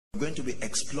We're going to be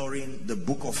exploring the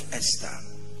book of Esther.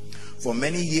 For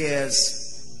many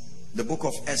years, the book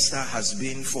of Esther has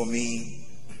been for me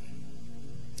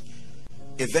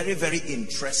a very, very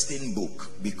interesting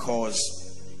book, because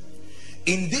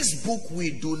in this book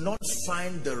we do not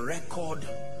find the record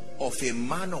of a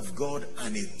man of God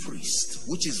and a priest,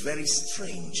 which is very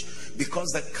strange, because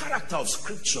the character of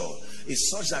scripture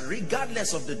is such that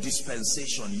regardless of the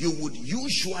dispensation, you would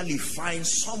usually find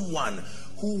someone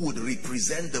who would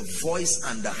represent the voice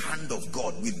and the hand of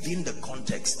God within the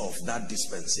context of that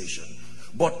dispensation.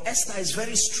 But Esther is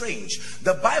very strange.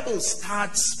 The Bible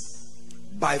starts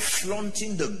by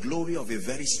flaunting the glory of a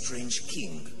very strange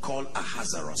king called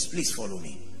Ahasuerus. Please follow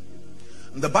me.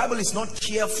 The Bible is not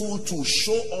careful to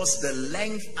show us the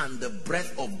length and the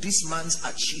breadth of this man's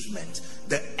achievement,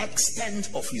 the extent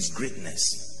of his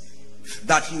greatness.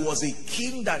 That he was a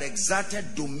king that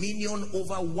exerted dominion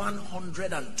over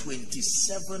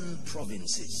 127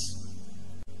 provinces.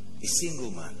 A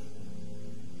single man.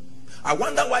 I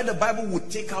wonder why the Bible would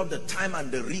take out the time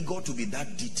and the rigor to be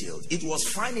that detailed. It was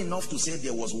fine enough to say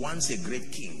there was once a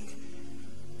great king,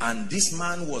 and this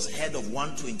man was head of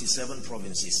 127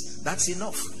 provinces. That's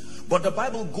enough. But the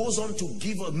Bible goes on to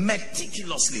give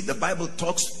meticulously. The Bible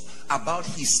talks about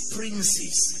his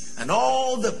princes and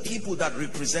all the people that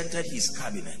represented his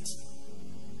cabinet.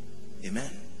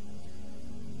 Amen.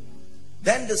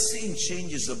 Then the scene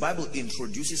changes. The Bible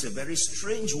introduces a very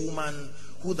strange woman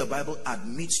who the Bible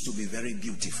admits to be very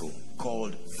beautiful,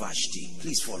 called Vashti.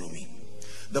 Please follow me.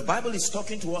 The Bible is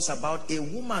talking to us about a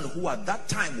woman who at that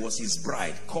time was his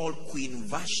bride, called Queen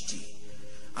Vashti.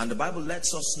 And the Bible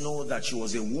lets us know that she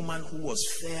was a woman who was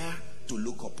fair to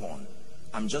look upon.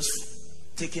 I'm just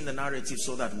taking the narrative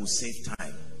so that we'll save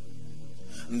time.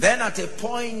 And then at a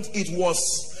point, it was,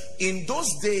 in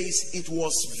those days, it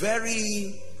was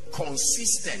very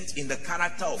consistent in the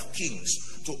character of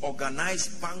kings to organize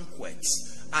banquets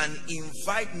and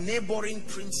invite neighboring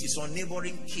princes or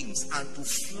neighboring kings and to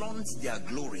flaunt their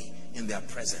glory in their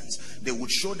presence. They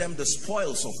would show them the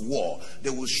spoils of war. They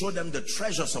would show them the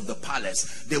treasures of the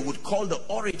palace. They would call the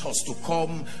orators to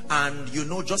come and, you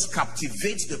know, just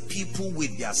captivate the people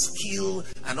with their skill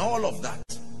and all of that.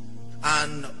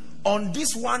 And on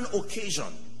this one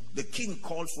occasion, the king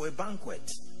called for a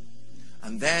banquet.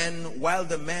 And then while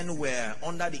the men were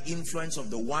under the influence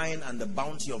of the wine and the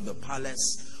bounty of the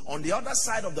palace, on the other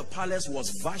side of the palace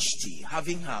was Vashti,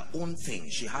 having her own thing.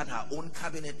 She had her own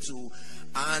cabinet too.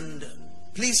 And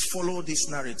please follow this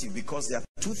narrative, because there are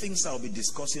two things I'll be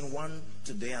discussing, one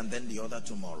today and then the other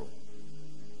tomorrow.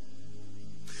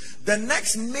 The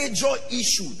next major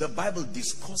issue the Bible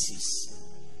discusses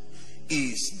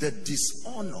is the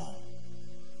dishonor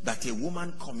that a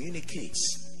woman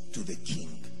communicates to the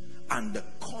king and the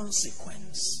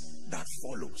consequence that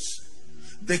follows.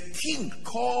 The king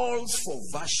calls for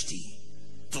Vashti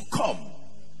to come,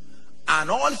 and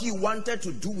all he wanted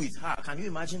to do with her, can you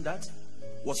imagine that,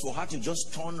 was for her to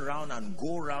just turn around and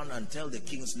go around and tell the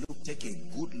kings, look, take a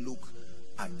good look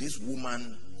at this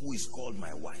woman who is called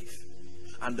my wife.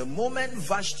 And the moment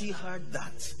Vashti heard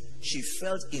that, she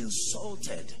felt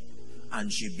insulted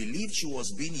and she believed she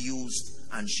was being used,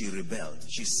 and she rebelled.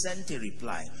 She sent a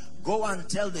reply, go and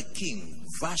tell the king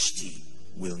Vashti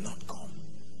will not come.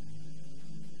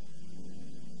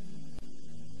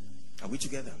 Are we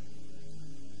together?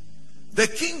 The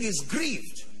king is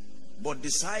grieved, but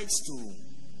decides to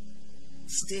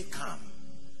stay calm.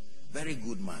 Very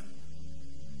good man.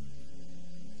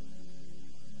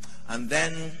 And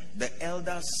then the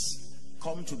elders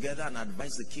come together and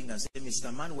advise the king and say,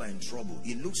 Mr. Man, we're in trouble.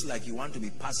 It looks like you want to be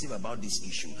passive about this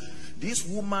issue. This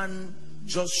woman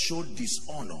just showed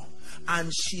dishonor,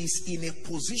 and she's in a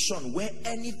position where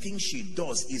anything she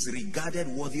does is regarded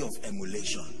worthy of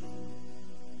emulation.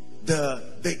 The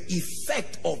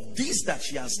effect of this that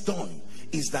she has done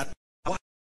is that our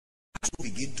to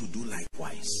begin to do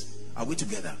likewise. Are we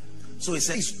together? So it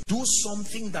says, do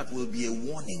something that will be a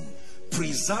warning.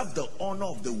 Preserve the honor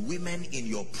of the women in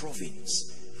your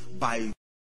province. By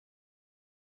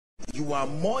you are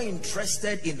more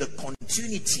interested in the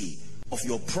continuity of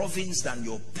your province than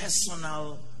your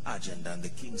personal agenda. And the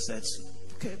king says,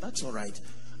 okay, that's all right.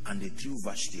 And they threw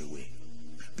Vashti away.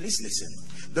 Please listen.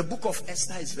 The book of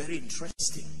Esther is very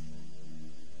interesting,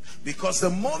 because the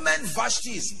moment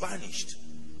Vashti is banished,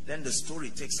 then the story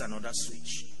takes another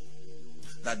switch.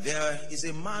 That there is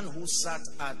a man who sat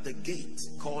at the gate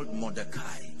called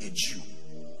Mordecai, a Jew.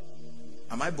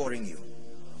 Am I boring you?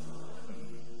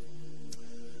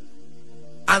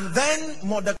 And then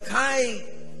Mordecai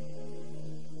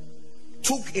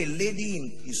took a lady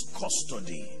in his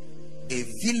custody, a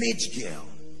village girl,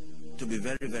 to be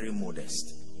very, very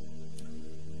modest.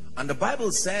 And the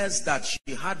Bible says that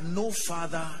she had no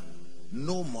father,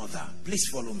 no mother. Please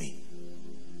follow me.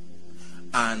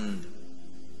 And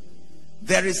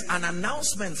there is an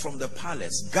announcement from the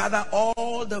palace. Gather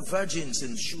all the virgins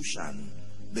in Shushan.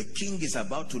 The king is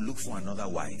about to look for another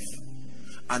wife.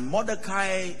 And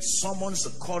Mordecai summons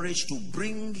the courage to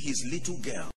bring his little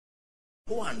girl.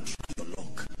 Go and try your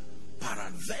luck.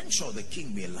 Peradventure the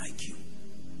king may like you.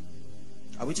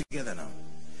 Are we together now?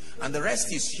 And the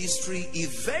rest is history.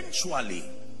 Eventually,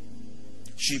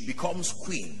 she becomes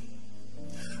queen.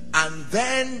 And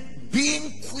then,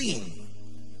 being queen,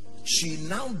 she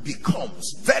now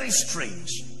becomes, very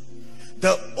strange,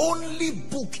 the only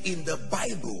book in the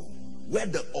Bible where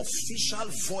the official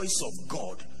voice of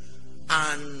God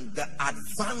and the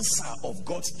advancer of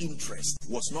God's interest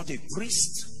was not a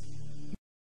priest,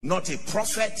 not a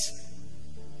prophet,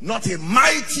 not a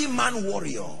mighty man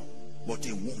warrior, but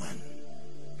a woman.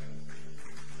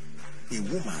 A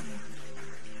woman.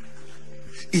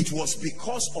 It was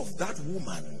because of that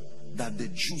woman that the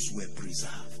Jews were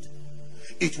preserved.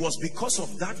 It was because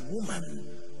of that woman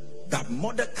that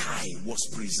Mordecai was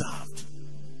preserved.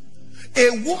 A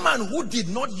woman who did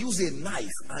not use a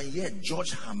knife and yet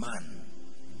judged Haman.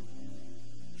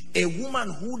 A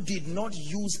woman who did not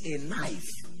use a knife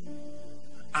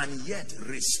and yet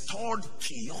restored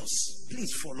chaos.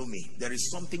 Please follow me. There is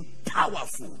something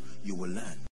powerful you will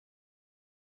learn.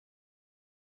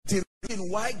 The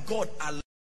reason why God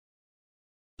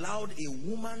allowed a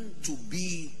woman to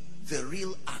be the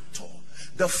real actor.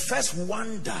 The first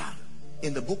wonder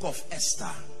in the book of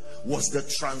Esther was the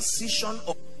transition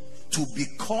to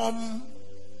become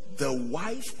the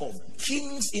wife of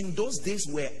kings. In those days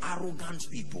were arrogant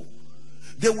people.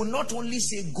 They would not only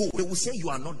say go, they would say you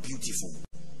are not beautiful.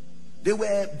 They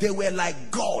were like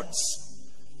gods.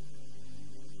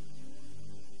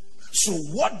 So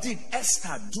what did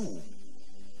Esther do,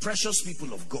 precious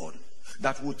people of God,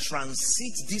 that would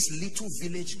transit this little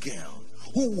village girl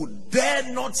who would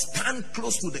dare not stand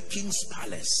close to the king's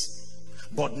palace,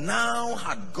 but now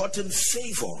had gotten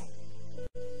favor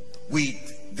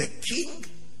with the king,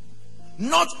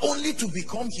 not only to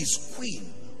become his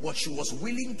queen, but she was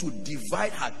willing to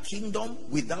divide her kingdom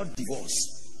without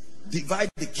divorce. Divide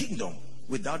the kingdom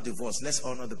without divorce. Let's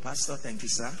honor the pastor. Thank you,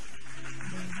 sir.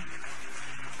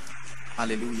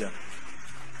 Hallelujah.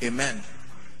 Amen.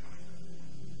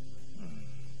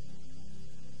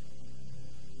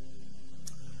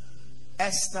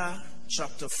 Esther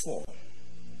chapter 4.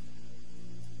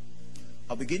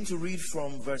 I'll begin to read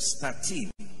from verse 13,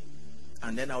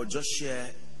 and then I'll just share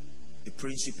a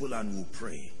principle and we'll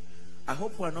pray. I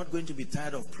hope we're not going to be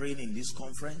tired of praying in this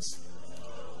conference.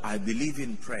 I believe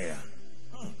in prayer.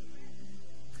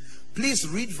 Please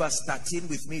read verse 13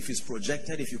 with me if it's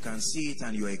projected, if you can see it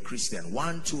and you're a Christian.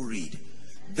 1, 2, read.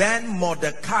 Then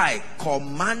Mordecai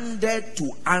commanded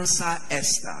to answer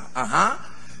Esther.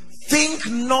 Think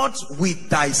not with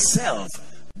thyself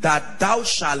that thou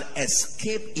shalt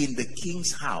escape in the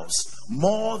king's house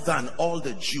more than all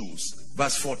the Jews.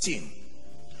 Verse 14.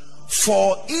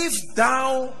 For if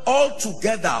thou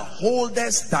altogether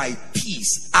holdest thy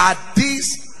peace at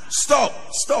this, stop,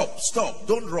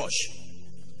 don't rush.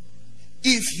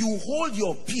 If you hold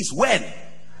your peace, when?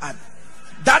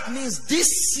 That means this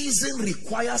season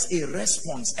requires a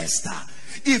response, Esther.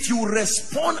 If you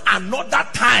respond another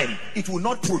time, it will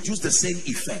not produce the same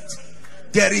effect.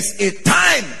 There is a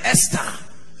time, Esther,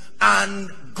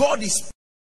 and God is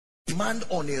demand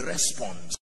on a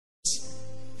response.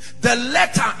 The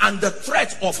letter and the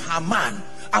threat of Haman.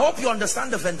 I hope you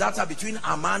understand the vendetta between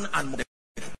Haman and Mordecai.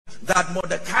 That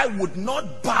Mordecai would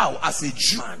not bow as a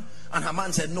Jew. And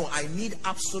Haman said, no, I need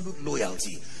absolute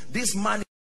loyalty. This man is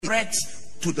a threat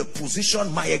to the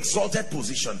position, my exalted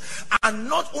position. And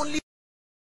not only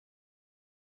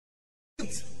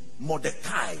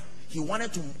Mordecai, he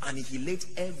wanted to annihilate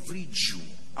every Jew.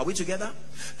 Are we together?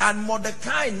 And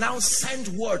Mordecai now sent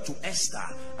word to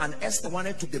Esther, and Esther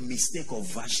wanted to do the mistake of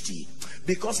Vashti.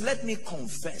 Because let me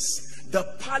confess, the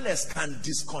palace can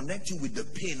disconnect you with the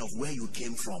pain of where you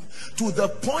came from, to the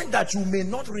point that you may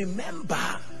not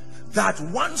remember that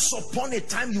once upon a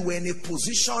time you were in a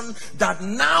position that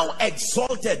now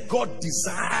exalted. God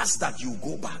desires that you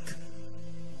go back.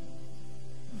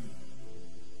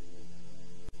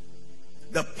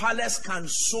 The palace can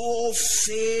so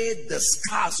fade the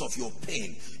scars of your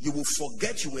pain, you will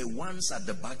forget you were once at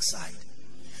the backside.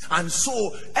 And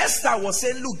so Esther was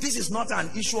saying, look, this is not an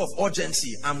issue of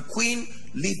urgency. I'm queen,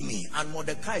 leave me. And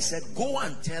Mordecai said, go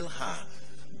and tell her,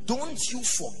 don't you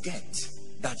forget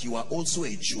that you are also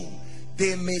a Jew.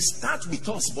 They may start with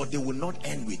us, but they will not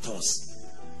end with us.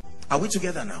 Are we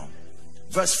together now?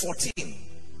 Verse 14.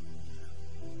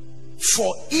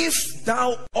 For if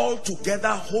thou altogether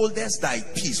holdest thy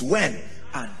peace, when?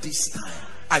 At this time.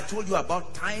 I told you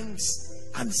about times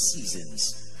and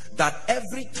seasons, that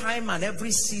every time and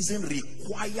every season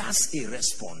requires a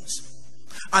response.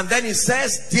 And then it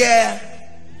says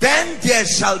then there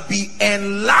shall be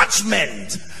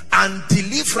enlargement and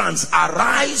deliverance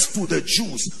arise to the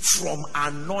Jews from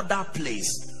another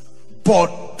place.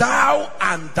 But thou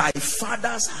and thy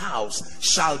father's house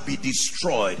shall be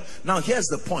destroyed. Now here's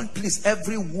the point. Please,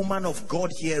 every woman of God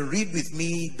here, read with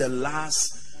me the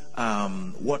last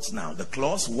what's now the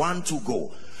clause 1 to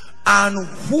go. And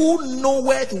who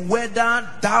knoweth whether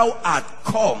thou art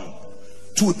come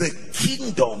to the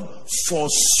kingdom for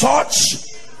such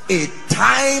a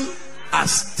time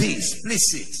as this? Please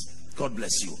sit. God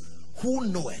bless you. Who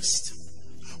knowest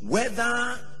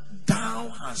whether thou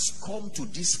hast come to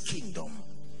this kingdom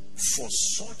for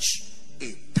such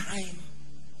a time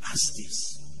as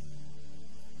this?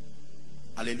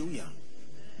 Hallelujah.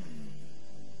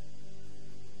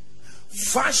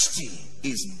 Vashti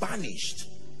is banished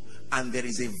and there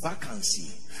is a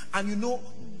vacancy. And you know,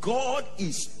 God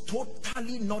is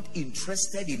totally not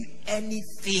interested in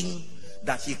anything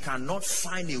that he cannot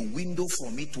find a window for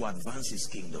me to advance his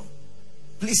kingdom.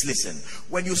 Please listen.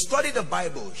 When you study the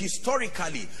Bible,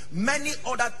 historically, many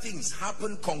other things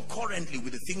happen concurrently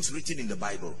with the things written in the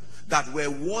Bible that were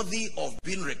worthy of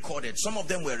being recorded. Some of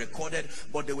them were recorded,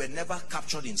 but they were never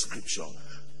captured in scripture.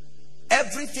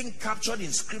 Everything captured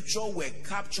in scripture were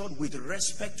captured with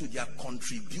respect to their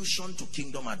contribution to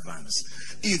kingdom advance.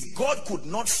 If God could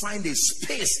not find a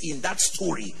space in that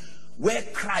story where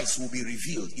Christ will be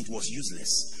revealed, it was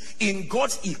useless. In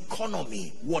God's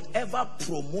economy, whatever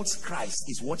promotes Christ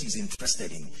is what he's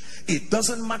interested in. It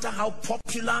doesn't matter how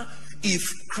popular. If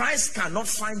Christ cannot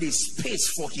find a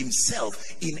space for himself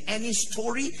in any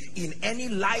story, in any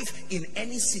life, in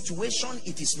any situation,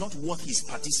 it is not worth his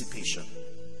participation.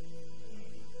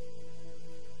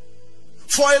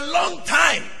 For a long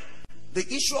time, the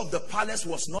issue of the palace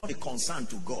was not a concern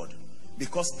to God,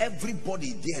 because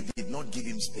everybody there did not give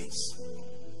him space.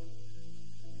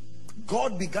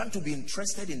 God began to be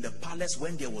interested in the palace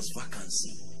when there was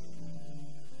vacancy,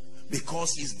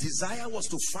 because his desire was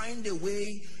to find a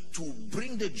way to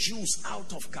bring the Jews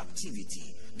out of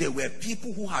captivity. There were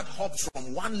people who had hopped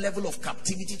from one level of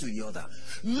captivity to the other.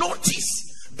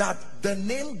 Notice that the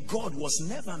name God was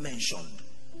never mentioned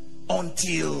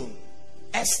until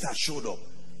Esther showed up.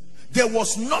 There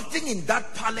was nothing in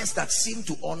that palace that seemed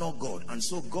to honor God, and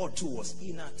so God too was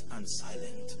inert and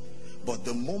silent. But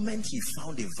the moment he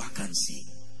found a vacancy,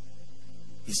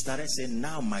 he started saying,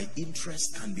 now my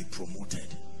interest can be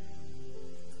promoted.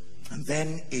 And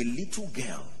then a little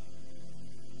girl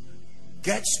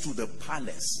gets to the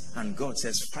palace and God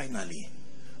says, finally,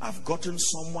 I've gotten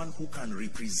someone who can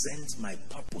represent my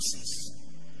purposes.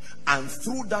 And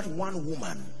through that one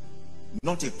woman,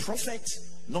 not a prophet,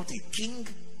 not a king,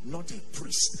 not a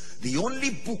priest, the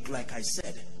only book, like I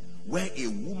said, where a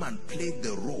woman played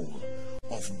the role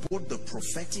of both the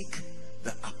prophetic,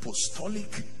 the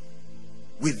apostolic,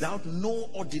 without no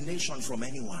ordination from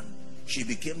anyone, she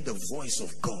became the voice of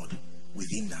God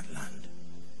within that land.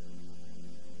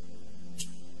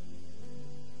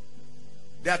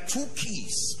 There are two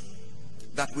keys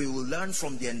that we will learn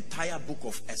from the entire book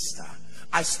of Esther.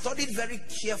 I studied very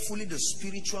carefully the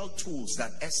spiritual tools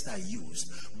that Esther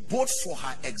used, both for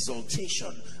her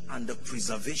exaltation and the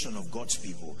preservation of God's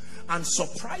people. And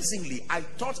surprisingly, I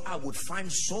thought I would find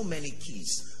so many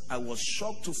keys. I was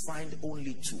shocked to find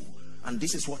only two. And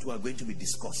this is what we are going to be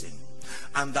discussing.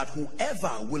 And that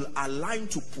whoever will align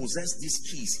to possess these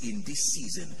keys in this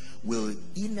season will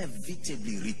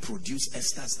inevitably reproduce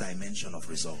Esther's dimension of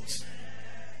results.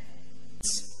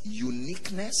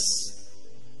 Uniqueness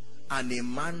and a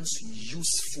man's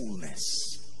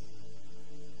usefulness.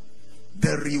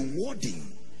 The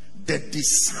rewarding, the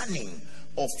discerning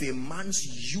of a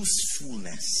man's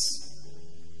usefulness.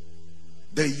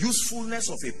 The usefulness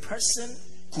of a person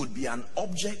could be an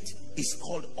object, is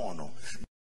called honor.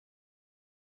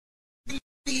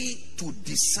 To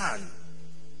discern.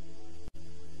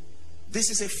 This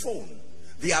is a phone.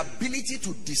 The ability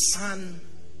to discern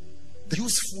the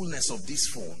usefulness of this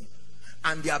phone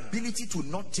and the ability to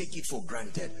not take it for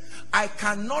granted. I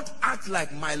cannot act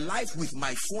like my life with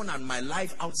my phone and my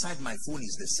life outside my phone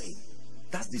is the same.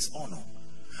 That's dishonor.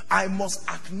 I must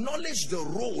acknowledge the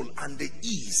role and the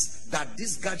ease that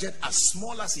this gadget, as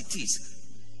small as it is,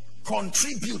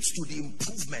 contributes to the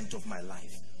improvement of my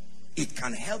life. It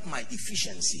can help my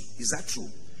efficiency. Is that true?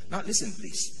 Now listen,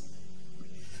 please.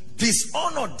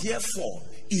 Dishonor, therefore,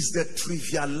 is the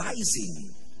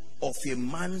trivializing of a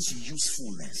man's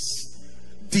usefulness.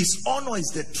 Dishonor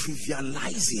is the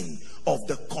trivializing of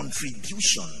the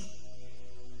contribution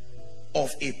of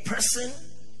a person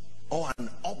or an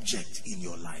object in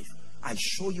your life. I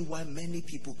show you why many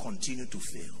people continue to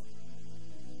fail.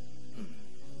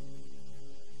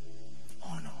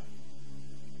 Honor.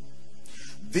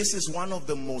 This is one of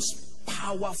the most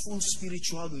powerful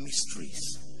spiritual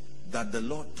mysteries that the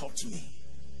Lord taught me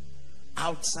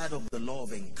outside of the law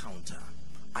of encounter.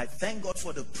 I thank God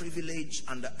for the privilege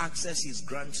and the access He's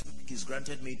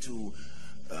granted me to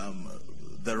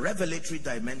the revelatory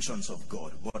dimensions of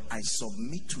God. But I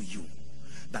submit to you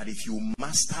that if you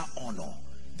master honor,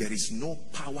 there is no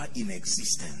power in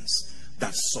existence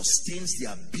that sustains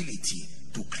the ability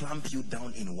to clamp you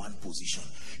down in one position.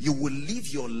 You will live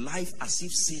your life as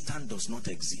if Satan does not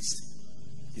exist.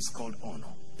 It's called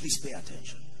honor. Please pay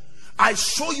attention. I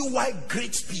show you why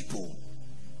great people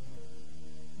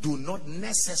do not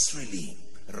necessarily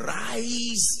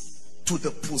rise to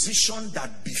the position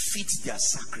that befits their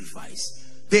sacrifice.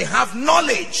 They have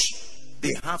knowledge,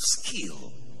 they have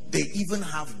skill, they even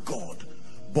have God,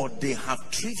 but they have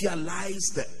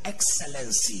trivialized the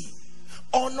excellency.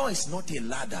 Honor is not a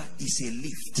ladder, it's a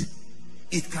lift.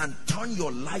 It can turn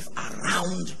your life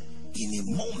around in a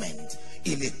moment,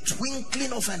 in a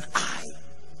twinkling of an eye.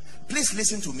 Please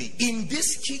listen to me. In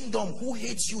this kingdom, who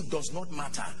hates you does not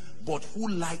matter, but who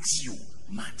likes you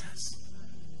matters.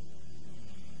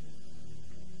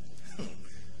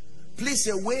 Please,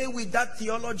 away with that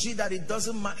theology that it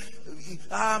doesn't matter.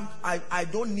 I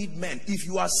don't need men. If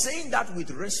you are saying that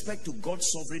with respect to God's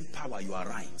sovereign power, you are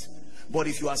right. But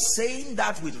if you are saying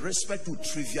that with respect to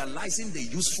trivializing the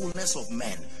usefulness of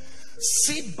men,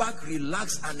 sit back,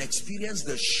 relax, and experience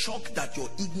the shock that your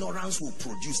ignorance will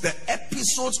produce. The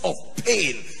episodes of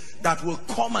pain that will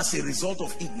come as a result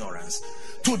of ignorance.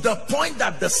 To the point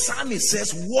that the psalmist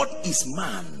says, what is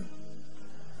man?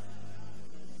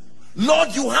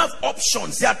 Lord, you have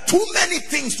options. There are too many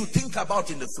things to think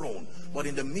about in the throne. But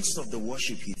in the midst of the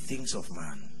worship, he thinks of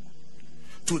man.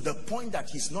 To the point that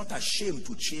he's not ashamed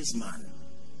to chase man.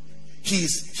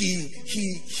 He's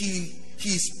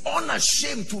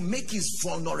unashamed to make his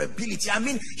vulnerability. I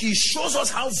mean, he shows us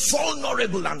how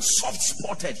vulnerable and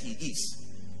soft-spotted he is.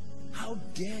 How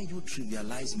dare you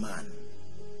trivialize man?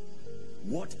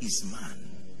 What is man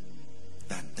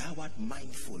that thou art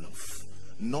mindful of?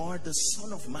 Nor the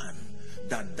Son of Man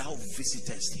that thou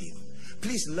visitest him.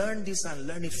 Please learn this and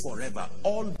learn it forever.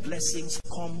 All blessings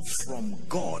come from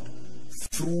God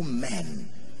through men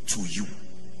to you.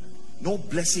 No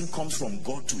blessing comes from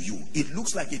God to you. It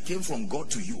looks like it came from God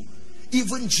to you.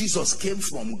 Even Jesus came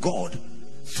from God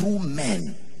through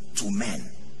men to men.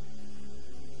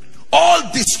 All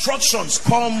destructions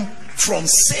come from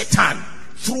Satan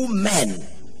through men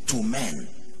to men.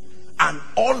 And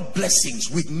all blessings,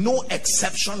 with no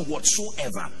exception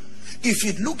whatsoever. If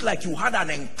it looked like you had an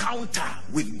encounter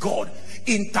with God,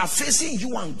 interfacing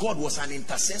you and God was an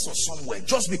intercessor somewhere,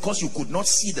 just because you could not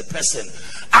see the person.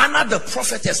 Anna the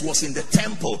prophetess was in the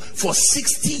temple for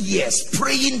 60 years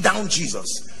praying down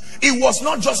Jesus. It was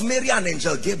not just Mary and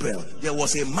Angel Gabriel. There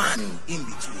was a man in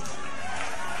between.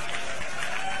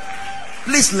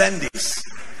 Please learn this.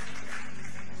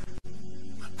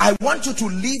 I want you to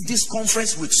leave this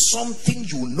conference with something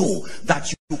you know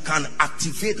that you can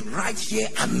activate right here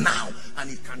and now,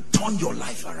 and it can turn your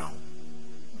life around.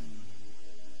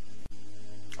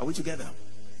 Are we together?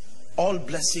 All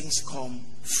blessings come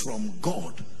from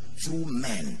God through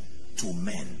men to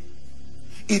men.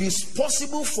 It is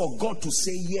possible for God to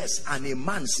say yes and a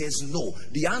man says no.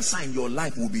 The answer in your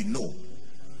life will be no.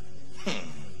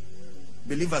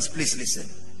 Believers, please listen.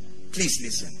 Please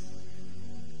listen.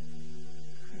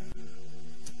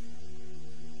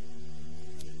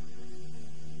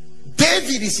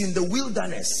 David is in the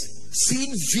wilderness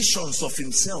seeing visions of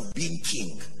himself being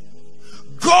king.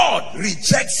 God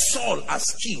rejects Saul as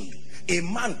king. A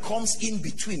man comes in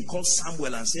between called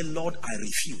Samuel and says, Lord, I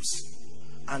refuse.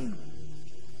 And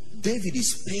David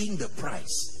is paying the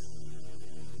price.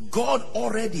 God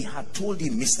already had told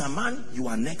him, Mr. Man, you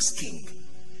are next king.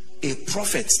 A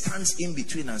prophet stands in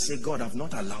between and says, God, I've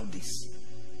not allowed this.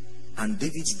 And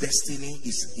David's destiny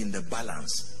is in the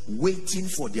balance, waiting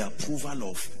for the approval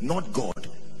of not God,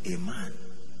 a man.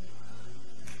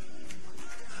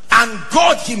 And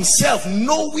God himself,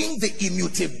 knowing the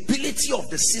immutability of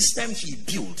the system he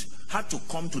built, had to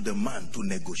come to the man to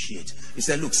negotiate. He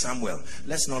said, look, Samuel,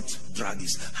 let's not drag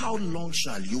this. How long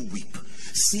shall you weep,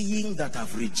 seeing that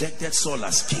I've rejected Saul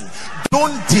as king?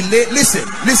 Don't delay. Listen.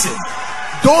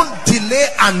 Don't delay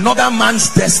another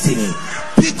man's destiny.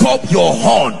 Pick up your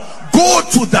horn. Go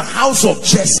to the house of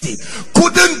Jesse.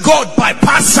 Couldn't God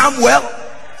bypass Samuel?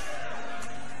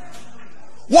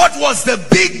 What was the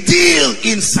big deal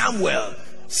in Samuel?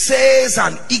 Says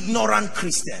an ignorant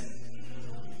Christian.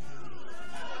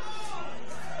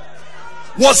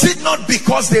 Was it not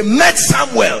because they met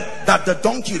Samuel that the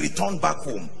donkey returned back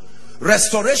home?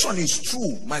 Restoration is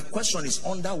true. My question is,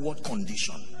 under what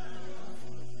condition?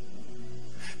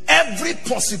 Every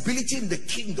possibility in the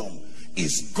kingdom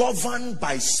is governed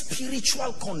by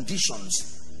spiritual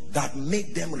conditions that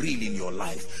make them real in your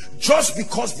life. Just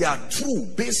because they are true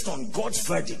based on God's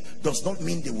verdict does not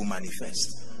mean they will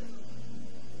manifest.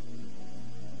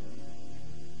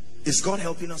 Is God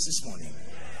helping us this morning?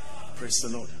 Praise the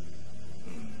Lord.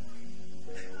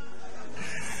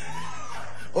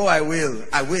 Oh, I will.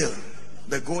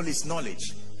 The goal is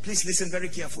knowledge. Please listen very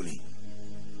carefully.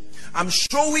 I'm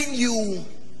showing you,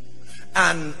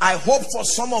 and I hope for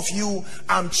some of you,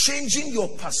 I'm changing your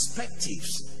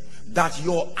perspectives, that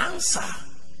your answer,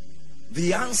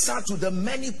 the answer to the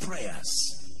many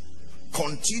prayers,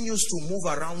 continues to move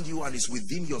around you and is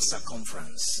within your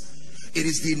circumference. It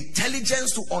is the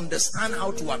intelligence to understand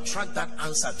how to attract that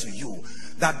answer to you,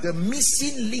 that the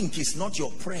missing link is not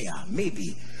your prayer.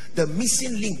 Maybe the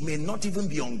missing link may not even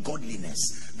be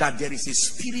ungodliness, that there is a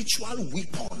spiritual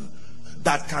weapon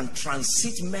that can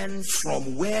transit men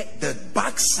from where the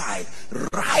backside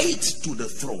right to the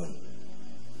throne.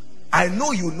 I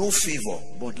know you know favor,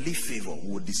 but leave favor.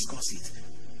 We'll discuss it.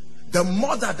 The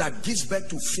mother that gives birth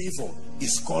to favor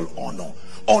is called honor.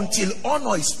 Until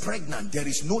honor is pregnant, there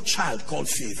is no child called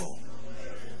favor.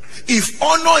 If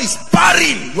honor is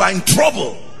barren, you are in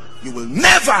trouble. You will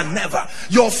never.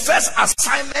 Your first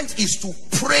assignment is to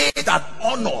pray that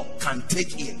honor can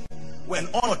take in. When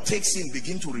honor takes in,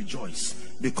 begin to rejoice,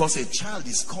 because a child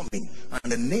is coming, and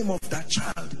the name of that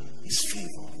child is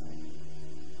favor.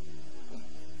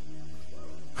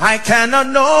 I cannot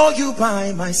know you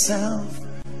by myself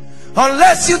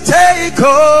unless you take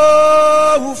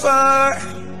over.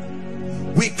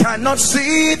 We cannot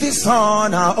see this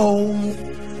on our own.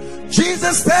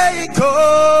 Jesus, take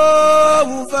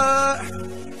over.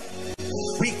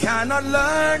 We cannot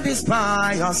learn this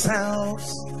by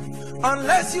ourselves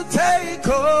unless you take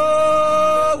over.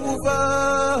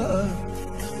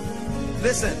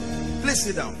 Listen, please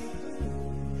sit down.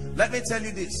 Let me tell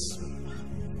you this.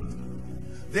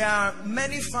 There are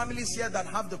many families here that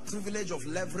have the privilege of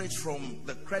leverage from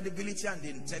the credibility and the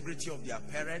integrity of their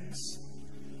parents,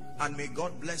 and may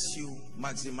God bless you,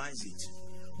 maximize it.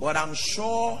 But I'm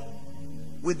sure,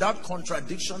 without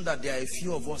contradiction, that there are a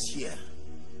few of us here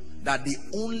that the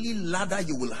only ladder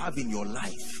you will have in your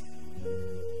life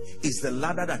is the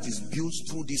ladder that is built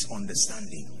through this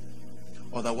understanding.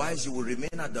 Otherwise, you will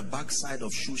remain at the backside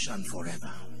of Shushan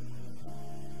forever.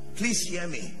 Please hear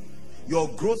me. Your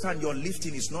growth and your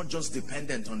lifting is not just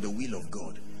dependent on the will of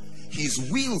God. His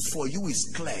will for you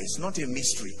is clear. It's not a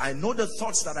mystery. I know the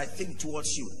thoughts that I think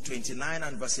towards you. 29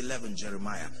 and verse 11,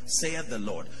 Jeremiah, saith the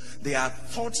Lord, they are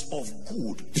thoughts of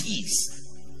good,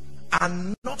 peace,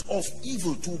 and not of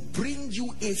evil, to bring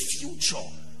you a future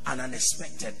and an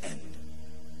expected end.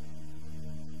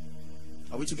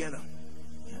 Are we together?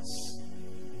 Yes.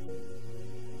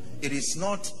 It is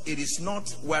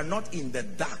not, we're not in the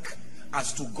dark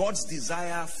as to God's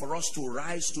desire for us to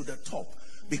rise to the top.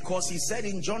 Because he said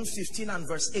in John 15 and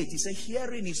verse 8, he said,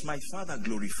 herein is my Father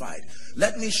glorified.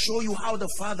 Let me show you how the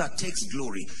Father takes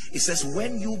glory. He says,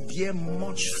 when you bear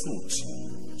much fruit,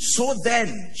 so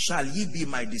then shall ye be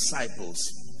my disciples.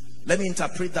 Let me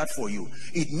interpret that for you.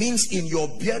 It means in your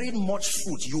bearing much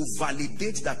fruit, you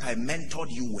validate that I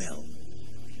mentored you well.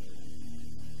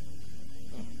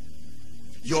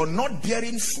 You're not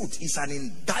bearing fruit is an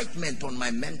indictment on my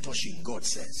mentorship, God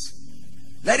says.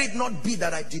 Let it not be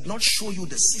that I did not show you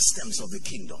the systems of the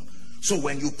kingdom. So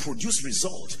when you produce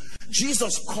result,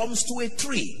 Jesus comes to a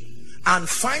tree and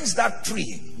finds that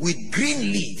tree with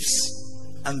green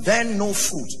leaves and then no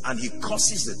fruit, and he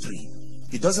curses the tree.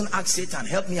 He doesn't ask Satan,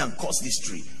 help me and curse this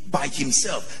tree. By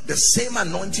himself, the same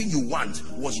anointing you want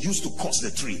was used to curse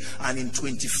the tree, and in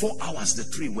 24 hours the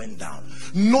tree went down.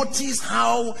 Notice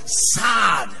how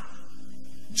sad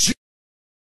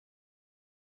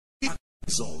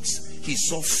results. He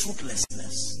saw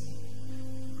fruitlessness.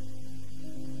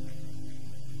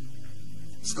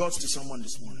 It's God's to someone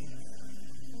this morning.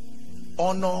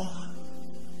 Honor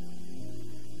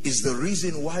is the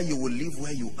reason why you will live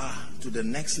where you are to the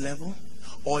next level,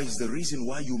 or is the reason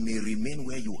why you may remain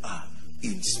where you are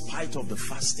in spite of the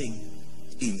fasting,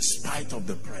 in spite of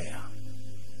the prayer.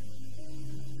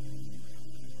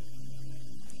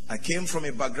 I came from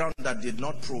a background that did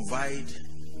not provide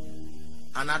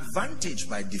an advantage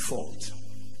by default,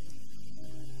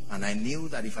 and I knew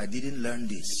that if I didn't learn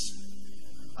this,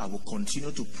 I will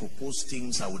continue to propose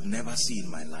things I would never see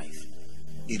in my life.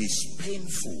 It is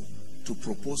painful to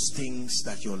propose things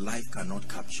that your life cannot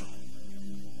capture.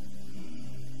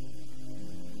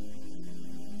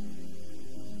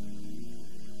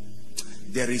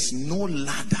 There is no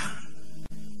ladder.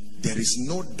 There is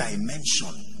no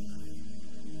dimension.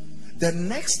 The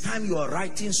next time you are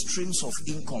writing streams of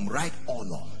income, write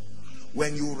honor.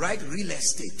 When you write real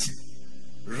estate,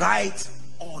 write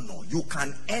honor. You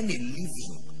can earn a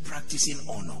living practicing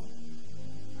honor.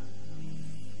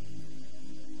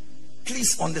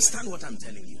 Please understand what I'm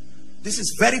telling you. This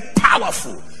is very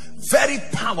powerful. Very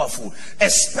powerful.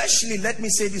 Especially, let me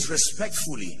say this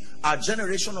respectfully, our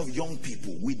generation of young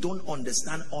people, we don't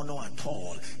understand honor at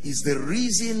all. Is the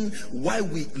reason why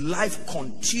life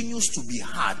continues to be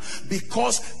hard,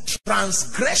 because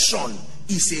transgression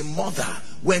is a mother.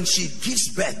 When she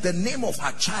gives birth, the name of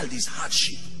her child is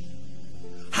hardship.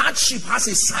 Hardship has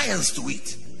a science to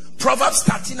it. Proverbs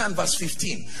 13 and verse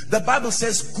 15, the Bible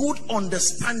says, good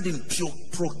understanding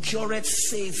procureth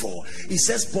favor. It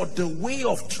says, but the way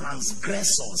of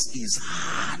transgressors is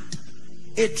hard.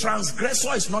 A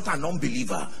transgressor is not an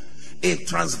unbeliever. A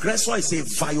transgressor is a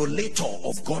violator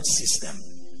of God's system.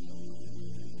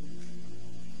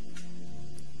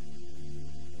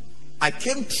 I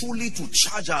came truly to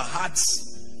charge our hearts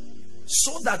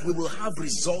so that we will have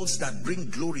results that bring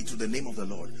glory to the name of the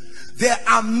Lord. There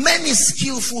are many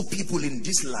skillful people in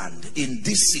this land, in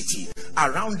this city,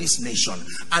 around this nation,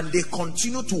 and they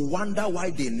continue to wonder why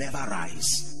they never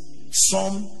rise.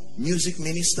 Some music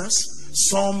ministers,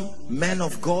 some men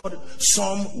of God,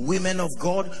 some women of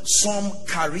God, some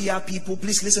career people.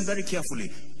 Please listen very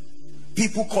carefully.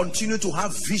 People continue to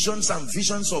have visions and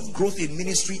visions of growth in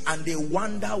ministry, and they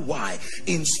wonder why,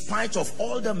 in spite of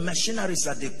all the machineries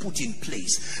that they put in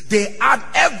place, they add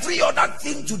every other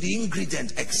thing to the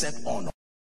ingredient except honor.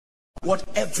 What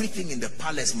everything in the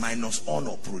palace minus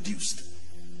honor produced.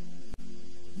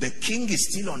 The king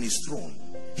is still on his throne,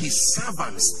 his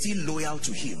servants still loyal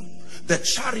to him, the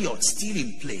chariot still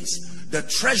in place, the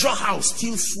treasure house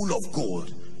still full of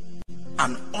gold,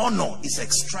 and honor is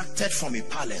extracted from a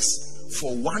palace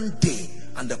for one day,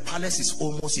 and the palace is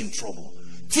almost in trouble.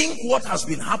 Think what has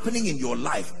been happening in your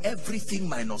life. Everything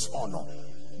minus honor.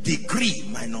 Degree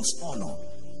minus honor.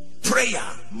 Prayer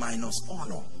minus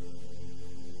honor.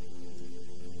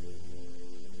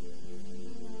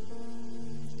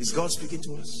 Is God speaking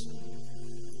to us?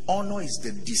 Honor is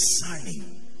the discerning,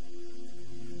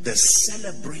 the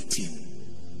celebrating,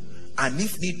 and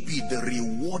if need be, the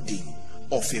rewarding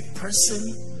of a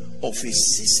person, of a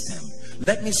system.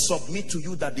 Let me submit to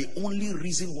you that the only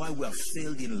reason why we have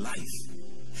failed in life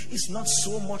is not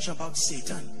so much about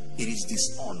Satan. It is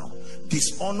dishonor.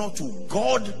 Dishonor to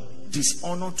God,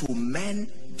 dishonor to men,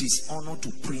 dishonor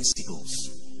to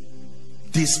principles.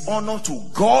 Dishonor to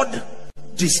God,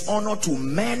 dishonor to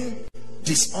men,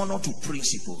 dishonor to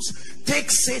principles. Take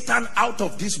Satan out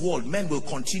of this world, men will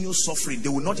continue suffering. They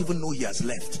will not even know he has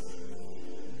left.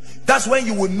 That's when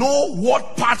you will know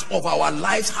what part of our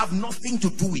lives have nothing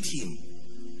to do with him.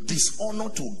 Dishonor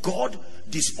to God,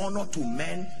 dishonor to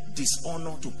men,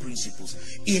 dishonor to principles.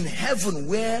 In heaven,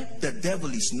 where the devil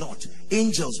is not,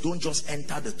 angels don't just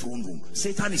enter the throne room.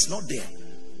 Satan is not there.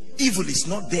 Evil is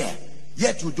not there.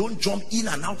 Yet you don't jump in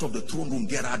and out of the throne room.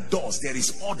 There are doors. There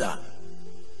is order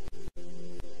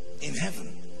in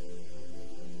heaven.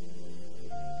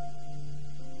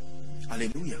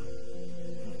 Hallelujah.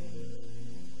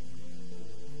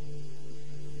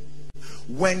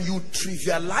 When you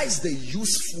trivialize the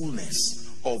usefulness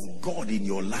of God in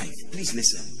your life, please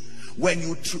listen.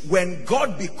 When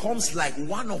God becomes like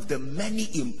one of the many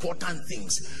important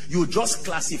things, you just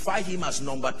classify him as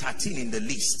number 13 in the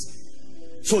list.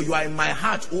 So you are in my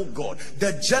heart, oh God.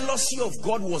 The jealousy of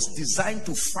God was designed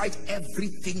to fight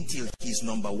everything till he's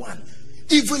number 1,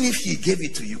 even if he gave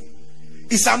it to you.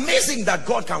 It's amazing that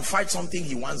God can fight something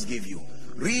he once gave you.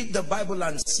 Read the Bible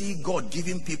and see God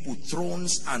giving people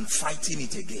thrones and fighting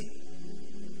it again.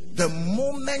 The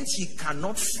moment he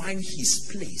cannot find his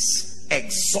place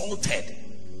exalted,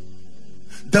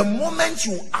 the moment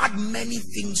you add many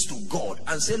things to God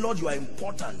and say, Lord, you are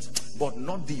important, but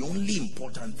not the only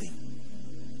important thing.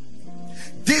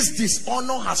 This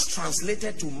dishonor has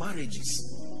translated to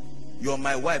marriages. You're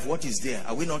my wife, what is there?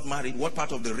 Are we not married? What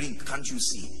part of the ring can't you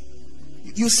see?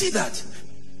 You see that?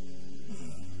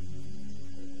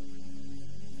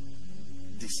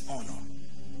 Dishonor.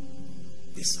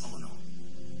 Dishonor.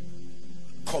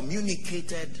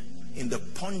 Communicated in the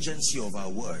pungency of our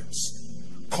words.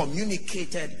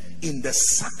 Communicated in the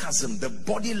sarcasm, the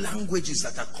body languages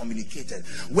that are communicated.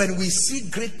 When we see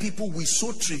great people, we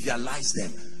so trivialize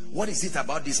them. What is it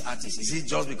about this artist? Is it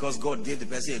just because God gave the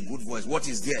person a good voice? What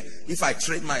is there? If I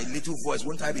trade my little voice,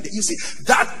 won't I be there? You see,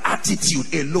 that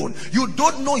attitude alone, you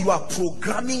don't know you are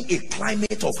programming a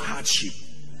climate of hardship.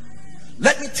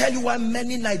 Let me tell you why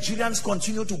many Nigerians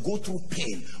continue to go through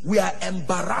pain. We are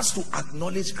embarrassed to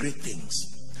acknowledge great things.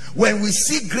 When we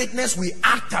see greatness, we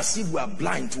act as if we are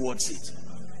blind towards it.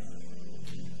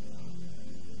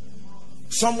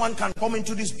 Someone can come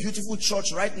into this beautiful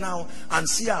church right now and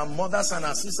see our mothers and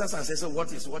our sisters and say, so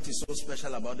what is so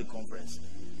special about the conference?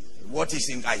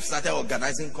 I started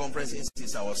organizing conferences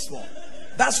since I was small.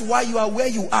 That's why you are where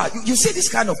you are. You see this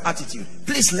kind of attitude.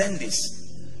 Please learn this.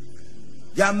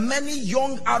 There are many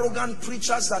young, arrogant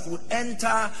preachers that would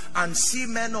enter and see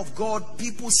men of God,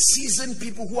 people, seasoned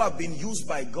people who have been used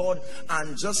by God,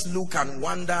 and just look and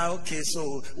wonder, okay,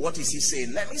 so what is he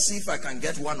saying? Let me see if I can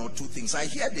get one or two things. I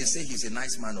hear they say he's a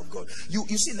nice man of God. You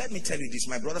see, let me tell you this,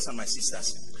 my brothers and my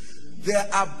sisters. There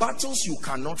are battles you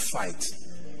cannot fight.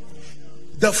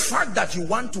 The fact that you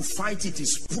want to fight it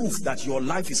is proof that your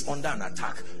life is under an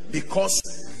attack, because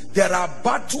there are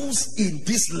battles in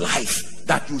this life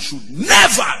that you should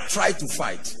never try to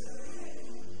fight.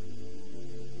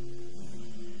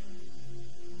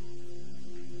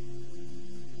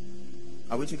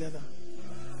 Are we together?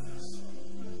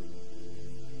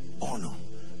 Honor.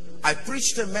 I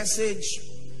preached a message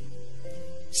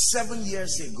 7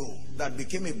 years ago that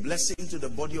became a blessing to the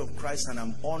body of Christ, and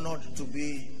I'm honored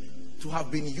to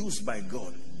have been used by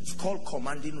God. It's called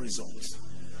Commanding Results.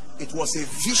 It was a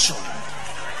vision.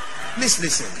 Please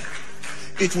listen.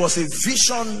 It was a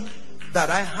vision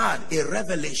that I had, a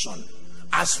revelation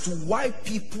as to why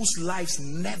people's lives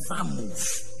never move.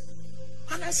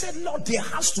 And I said, Lord, there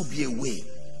has to be a way.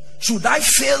 Should I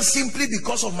fail simply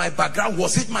because of my background?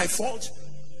 Was it my fault?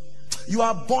 You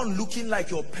are born looking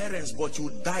like your parents, but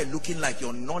you die looking like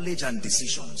your knowledge and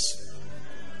decisions.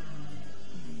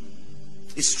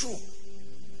 It's true.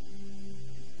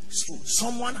 It's true.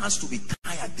 Someone has to be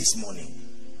tired this morning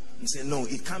and say, no,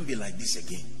 it can't be like this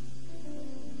again.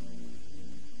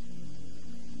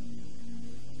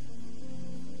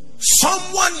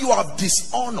 Someone you have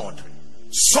dishonored,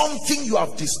 something you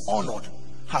have dishonored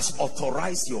has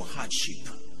authorized your hardship.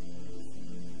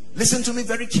 Listen to me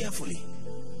very carefully.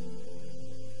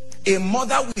 A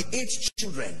mother with 8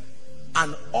 children,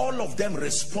 and all of them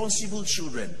responsible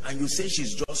children, and you say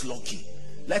she's just lucky.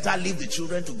 Let her leave the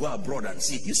children to go abroad and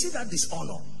see. You see that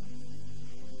dishonor?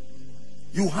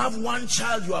 You have one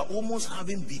child, you are almost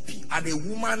having BP, and a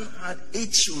woman had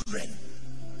 8 children,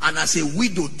 and as a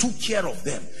widow took care of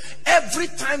them. Every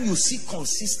time you see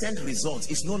consistent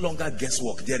results, it's no longer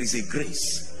guesswork. There is a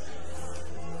grace.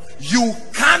 You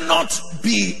cannot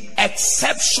be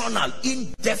exceptional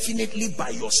indefinitely by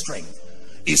your strength.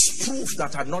 It's proof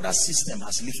that another system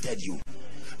has lifted you.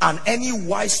 And any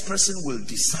wise person will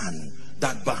discern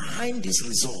that behind these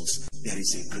results there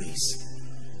is a grace.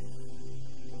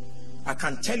 I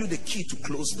can tell you the key to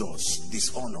close doors: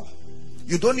 dishonor.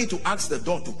 You don't need to ask the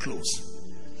door to close.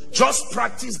 Just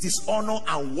practice dishonor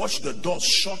and watch the doors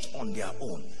shut on their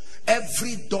own.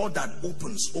 Every door that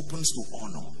opens to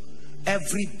honor.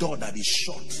 Every door that is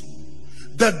shut.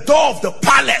 The door of the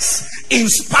palace, in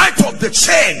spite of the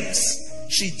chains,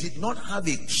 she did not have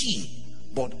a key,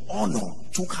 but honor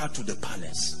took her to the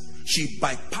palace. She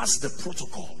bypassed the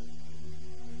protocol.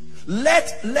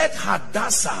 Let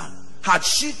Hadassah, had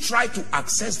she tried to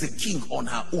access the king on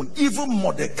her own, even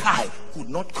Mordecai could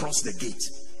not cross the gate.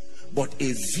 But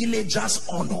a villager's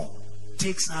honor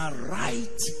takes her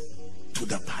right to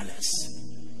the palace.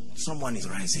 Someone is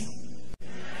rising.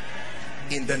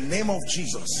 In the name of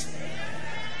Jesus.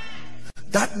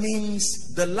 That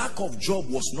means the lack of job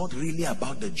was not really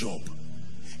about the job.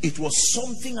 It was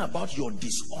something about your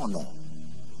dishonor.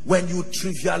 When you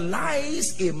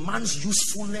trivialize a man's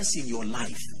usefulness in your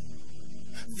life,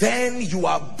 then you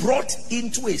are brought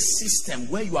into a system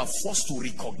where you are forced to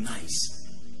recognize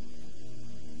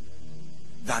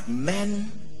that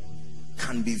men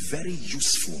can be very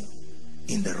useful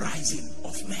in the rising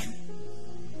of men.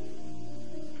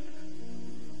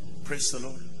 Praise the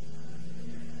Lord.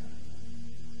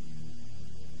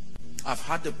 I've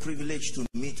had the privilege to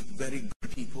meet very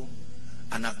good people,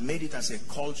 and I've made it as a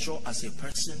culture, as a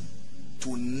person,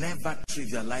 to never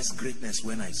trivialize greatness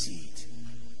when I see it.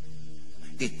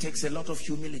 It takes a lot of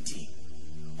humility.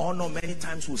 Honor many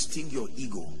times will sting your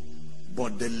ego,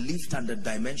 but the lift and the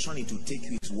dimension it will take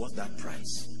you is worth that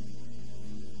price.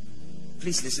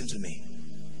 Please listen to me.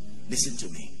 Listen to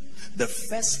me. The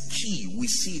first key we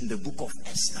see in the book of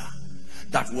Esther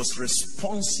that was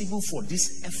responsible for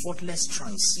this effortless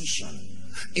transition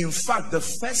In fact, the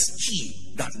first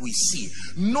key that we see,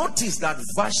 notice that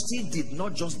Vashti did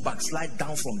not just backslide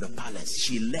down from the palace.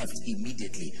 She left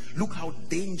immediately. Look how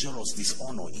dangerous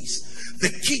dishonor is. The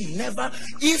king never,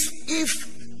 if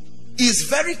it's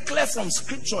very clear from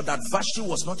scripture that Vashti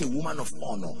was not a woman of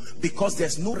honor, because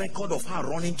there's no record of her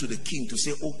running to the king to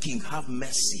say, "Oh king, have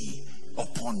mercy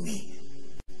upon me."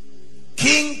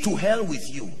 King, to hell with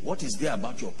you. What is there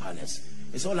about your palace?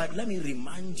 It's all like, let me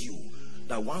remind you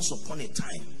that once upon a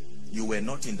time you were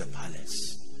not in the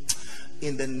palace.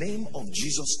 In the name of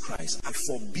Jesus Christ, I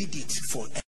forbid it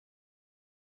forever.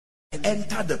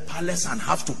 Enter the palace and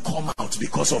have to come out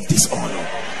because of dishonor.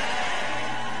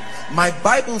 My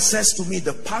Bible says to me,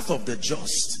 the path of the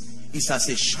just is as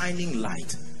a shining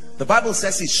light. The Bible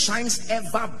says it shines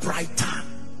ever brighter.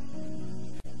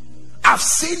 I've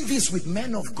seen this with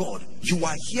men of God. You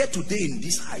are here today in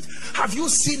this height. Have you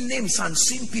seen names and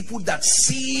seen people that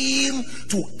seem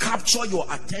to capture your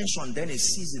attention? Then a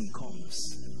season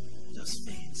comes, just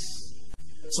fades.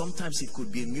 Sometimes it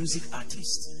could be a music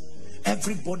artist.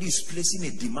 Everybody is placing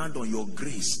a demand on your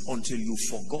grace until you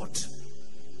forgot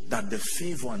that the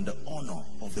favor and the honor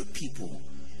of the people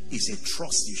is a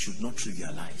trust you should not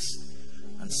trivialize.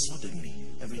 And suddenly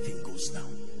everything goes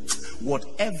down.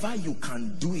 Whatever you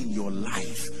can do in your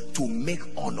life to make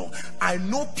honor. I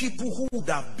know people who would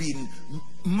have been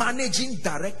managing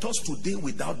directors today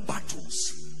without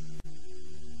battles.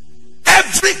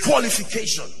 Every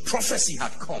qualification, prophecy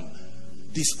had come.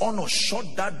 Dishonor shut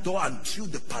that door and threw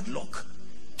the padlock,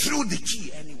 threw the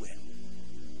key anywhere.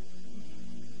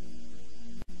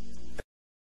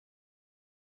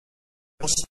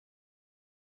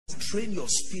 Train your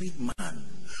spirit man.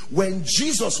 When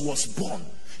Jesus was born,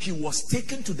 he was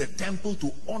taken to the temple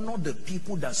to honor the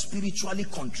people that spiritually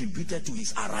contributed to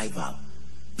his arrival.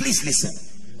 Please listen.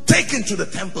 Taken to the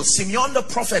temple, Simeon the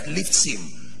prophet lifts him,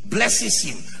 blesses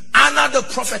him. Anna the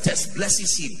prophetess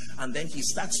blesses him, and then he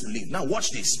starts to live. Now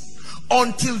watch this.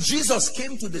 Until Jesus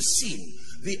came to the scene,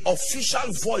 the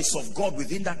official voice of God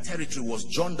within that territory was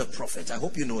John the prophet. I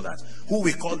hope you know that, who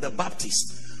we call the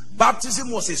Baptist.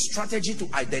 Baptism was a strategy to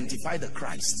identify the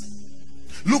Christ.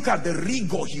 Look at the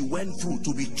rigor he went through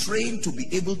to be trained to be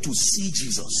able to see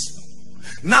Jesus.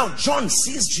 Now John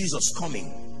sees Jesus coming,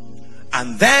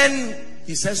 and then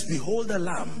he says, "Behold the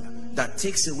Lamb that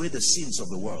takes away the sins of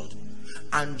the world."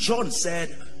 And John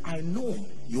said, "I know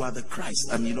you are the Christ."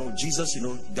 And Jesus,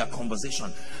 their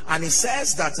conversation, and he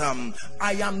says that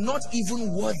I am not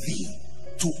even worthy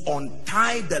to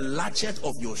untie the latchet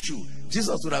of your shoe.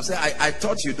 Jesus would have said, I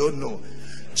thought you don't know.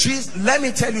 Jesus, let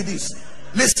me tell you this.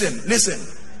 Listen,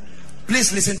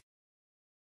 please listen.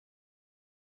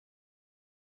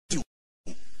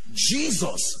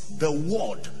 Jesus, the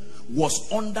Word,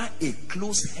 was under a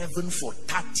closed heaven for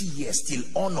 30 years till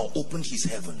honor opened his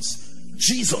heavens.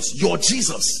 Jesus, your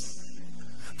Jesus,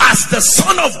 as the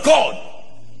Son of God,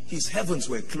 his heavens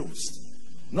were closed.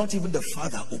 Not even the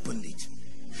Father opened it.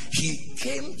 He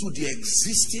came to the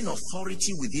existing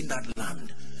authority within that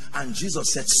land, and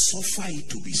Jesus said, "Suffer it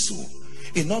to be so."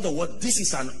 In other words, this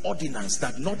is an ordinance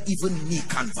that not even me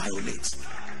can violate.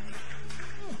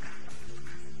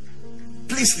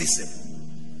 Please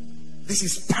listen. This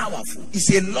is powerful. It's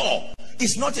a law.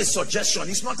 It's not a suggestion.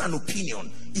 It's not an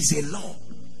opinion. It's a law.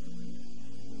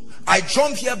 I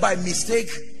jump here by mistake.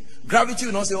 Gravity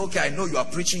will not say, "Okay, I know you are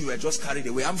preaching, you were just carried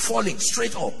away." I'm falling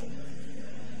straight up.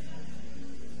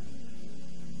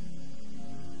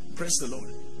 Praise the Lord.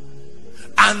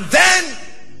 And then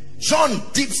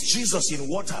John dips Jesus in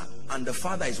water, and the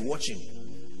Father is watching.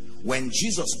 When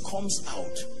Jesus comes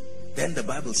out, then the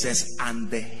Bible says, and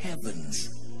the heavens,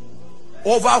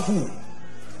 over who?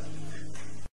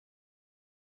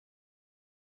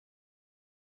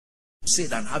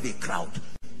 Said and have a crowd,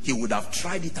 he would have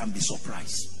tried it and be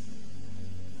surprised.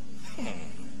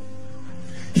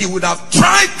 He would have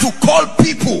tried to call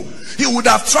people. He would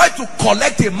have tried to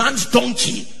collect a man's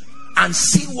donkey and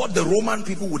see what the Roman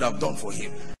people would have done for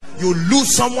him. You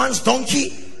lose someone's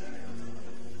donkey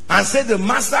and say the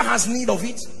master has need of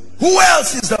it. Who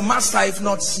else is the master if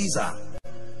not Caesar?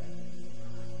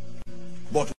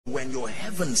 But when your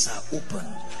heavens are open,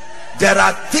 there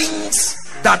are things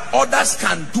that others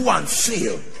can do and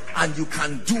fail, and you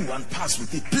can do and pass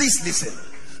with it. Please listen.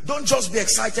 Don't just be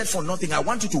excited for nothing. I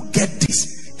want you to get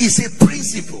this. It's a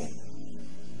principle.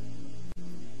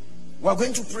 We're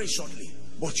going to pray shortly,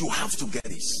 but you have to get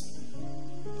this.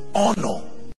 Honor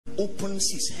opens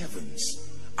his heavens.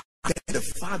 And the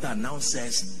Father now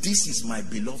says, "This is my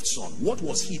beloved Son." What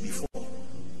was he before?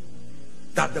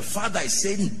 That the Father is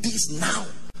saying, "This now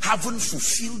haven't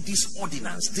fulfilled this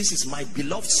ordinance. This is my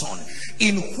beloved son,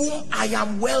 in whom I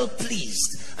am well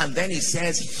pleased. And then he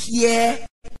says, hear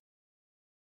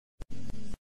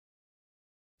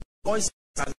voice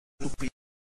to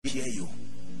hear you.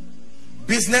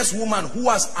 Businesswoman who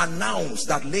has announced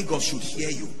that Lagos should hear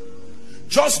you.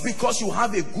 Just because you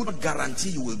have a good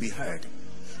guarantee you will be heard.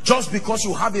 Just because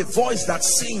you have a voice that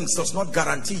sings does not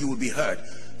guarantee you will be heard.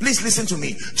 Please listen to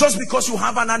me. Just because you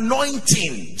have an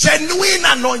anointing, genuine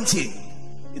anointing,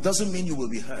 it doesn't mean you will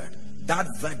be heard. That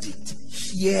verdict,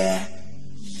 hear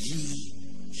ye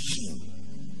him.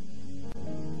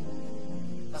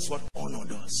 That's what honor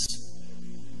does.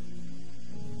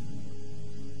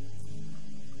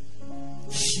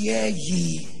 Hear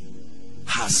ye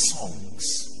her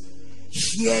songs.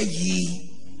 Hear ye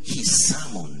his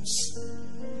sermons.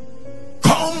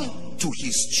 Come to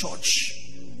his church.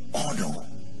 Honor.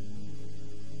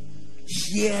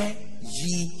 Hear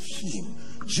ye him.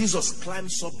 Jesus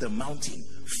climbs up the mountain.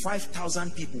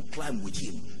 5,000 people climb with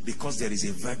him because there is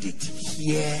a verdict.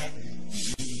 Hear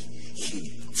ye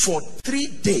him. For 3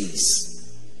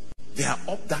 days they are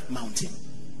up that mountain.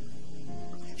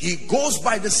 He goes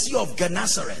by the Sea of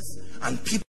Gennesareth and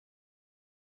people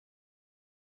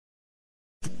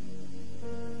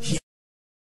hear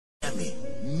me.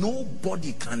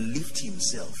 Nobody can lift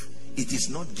himself. It is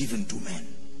not given to men.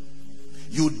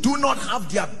 You do not have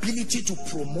the ability to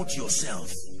promote yourself.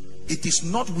 It is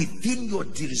not within your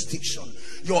jurisdiction.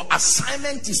 Your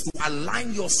assignment is to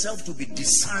align yourself to be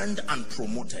discerned and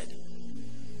promoted.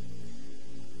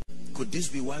 Could this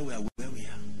be why we are where we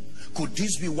are? Could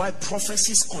this be why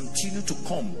prophecies continue to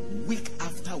come week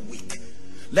after week?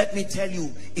 Let me tell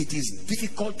you, it is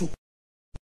difficult to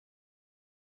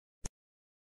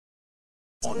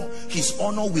honor. His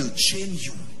honor will chain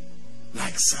you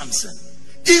like Samson.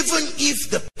 Even if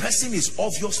the person is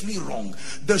obviously wrong,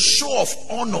 the show of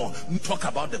honor, we talk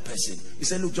about the person. He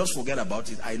said, look, just forget about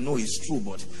it. I know it's true,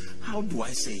 but how do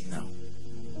I say it now?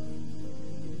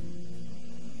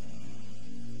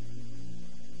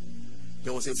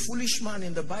 There was a foolish man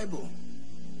in the Bible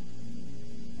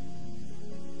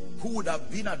who would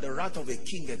have been at the wrath of a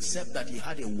king except that he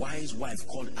had a wise wife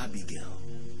called Abigail.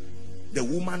 The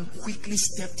woman quickly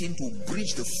stepped in to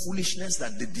bridge the foolishness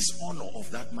that the dishonor of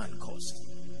that man caused.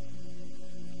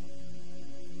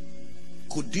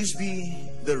 Could this be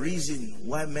the reason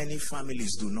why many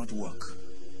families do not work?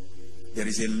 There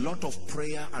is a lot of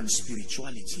prayer and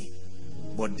spirituality,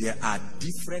 but there are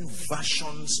different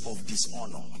versions of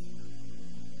dishonor.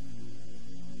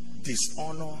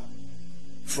 Dishonor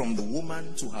from the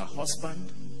woman to her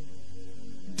husband,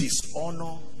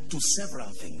 dishonor to several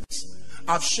things.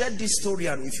 I've shared this story,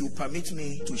 and if you permit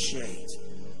me to share it.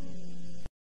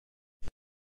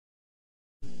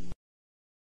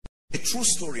 A true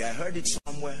story, I heard it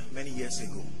somewhere many years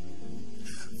ago,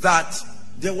 that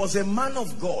there was a man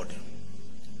of God,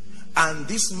 and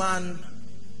this man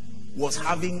was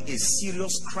having a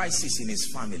serious crisis in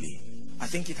his family. I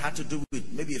think it had to do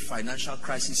with maybe a financial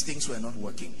crisis. Things were not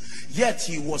working. Yet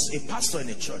he was a pastor in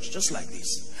a church just like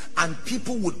this. And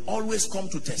people would always come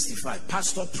to testify.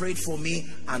 Pastor prayed for me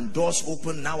and doors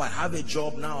opened. Now I have a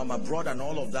job. Now I'm abroad and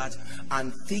all of that.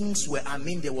 And things were,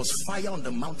 there was fire on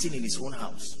the mountain in his own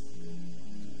house.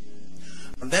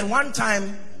 And then one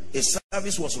time a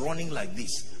service was running like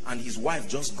this. And his wife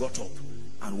just got up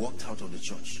and walked out of the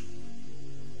church.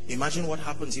 Imagine what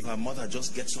happens if her mother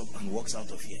just gets up and walks out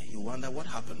of here. You wonder what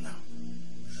happened now.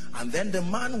 And then the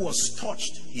man was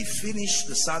touched. He finished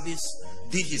the service,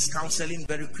 did his counseling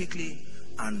very quickly,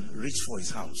 and reached for his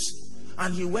house.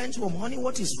 And he went home. Honey,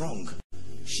 what is wrong?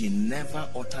 She never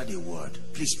uttered a word.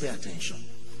 Please pay attention.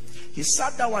 He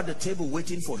sat down at the table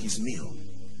waiting for his meal.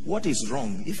 What is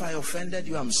wrong? If I offended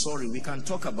you, I'm sorry. We can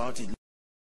talk about it.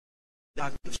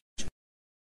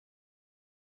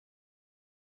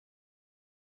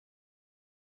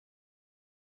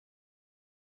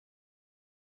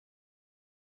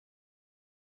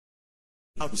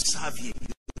 How to serve him.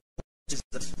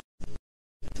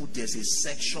 There's a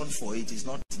section for it. It's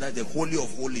not that the Holy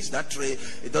of Holies. That tray,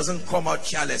 it doesn't come out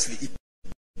carelessly.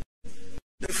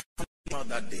 They came out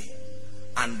that day.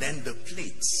 And then the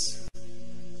plates.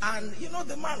 And you know,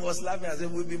 the man was laughing and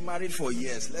said, we've been married for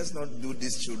years. Let's not do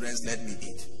this, children. Let me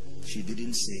eat. She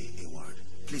didn't say a word.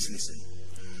 Please listen.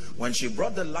 When she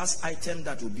brought the last item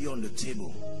that would be on the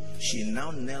table, she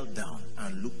now knelt down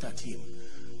and looked at him,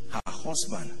 her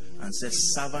husband, and said,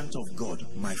 servant of God,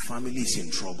 my family is in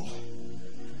trouble.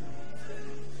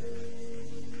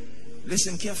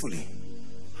 Listen carefully.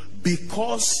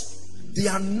 Because the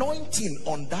anointing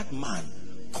on that man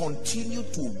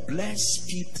continued to bless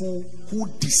people who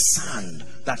discerned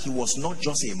that he was not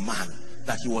just a man,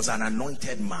 that he was an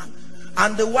anointed man.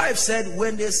 And the wife said,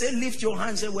 when they say lift your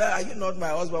hand, say, well, are you not my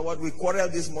husband? What, we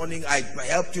quarreled this morning, I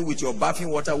helped you with your bathing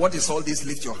water. What is all this?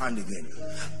 Lift your hand again.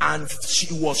 And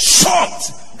she was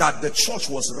shocked that the church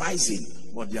was rising,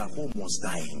 but their home was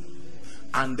dying.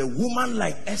 And the woman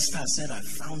like Esther said, I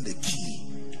found the key.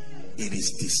 It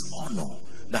is dishonor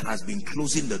that has been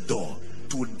closing the door.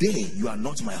 Today you are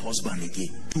not my husband again.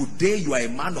 Today you are a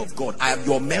man of God. I am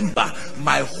your member.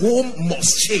 My home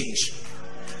must change.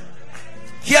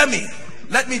 Hear me.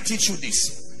 Let me teach you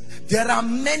this. There are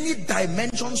many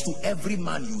dimensions to every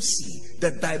man you see.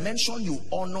 The dimension you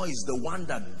honor is the one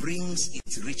that brings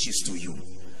its riches to you.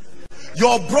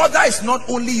 Your brother is not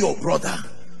only your brother.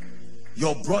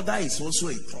 Your brother is also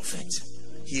a prophet.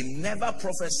 He never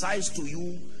prophesies to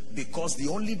you because the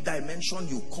only dimension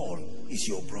you call is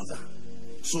your brother.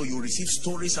 So you receive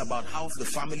stories about how the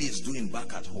family is doing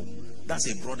back at home. That's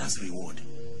a brother's reward.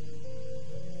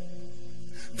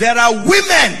 There are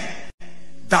women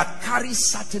that carry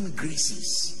certain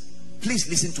graces. Please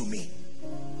listen to me.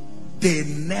 They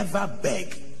never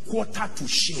beg. Quarter to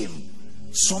shame,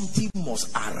 something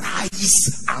must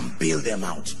arise and bail them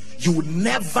out. You will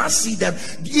never see them.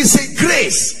 It's a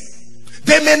grace.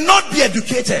 They may not be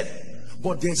educated,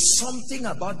 but there's something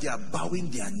about their bowing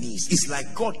their knees. It's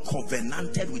like God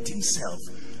covenanted with himself.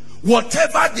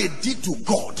 Whatever they did to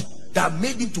God that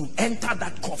made him to enter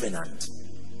that covenant.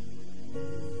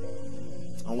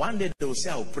 And one day they will say,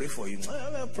 I'll pray for you.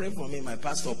 Well, pray for me. My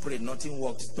pastor prayed, nothing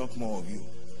worked. Talk more of you.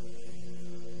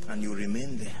 And you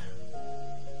remain there.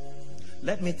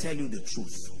 Let me tell you the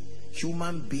truth.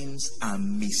 Human beings are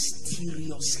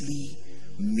mysteriously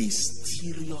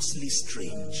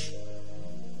strange.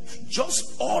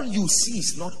 Just all you see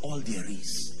is not all there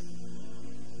is.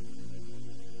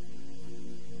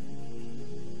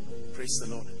 Praise the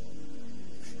Lord.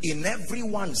 In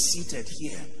everyone seated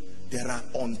here, there are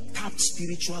untapped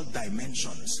spiritual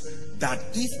dimensions that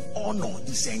if honor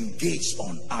is engaged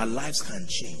on, our lives can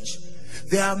change.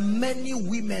 There are many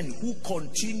women who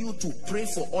continue to pray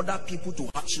for other people to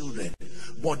have children,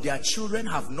 but their children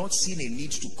have not seen a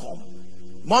need to come.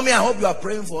 Mommy, I hope you are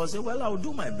praying for us. Say, well, I'll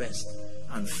do my best.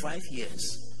 And 5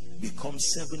 years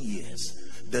becomes 7 years.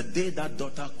 The day that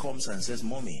daughter comes and says,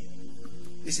 Mommy,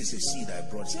 this is a seed I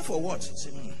brought. Say, for what?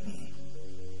 Say,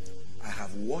 I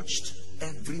have watched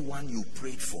everyone you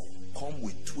prayed for come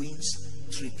with twins,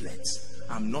 triplets.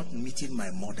 I'm not meeting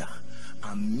my mother.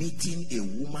 I'm meeting a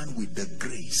woman with the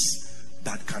grace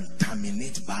that can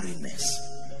terminate barrenness.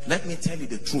 Let me tell you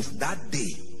the truth. That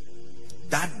day,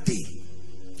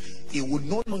 it would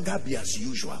no longer be as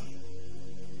usual.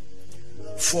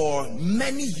 For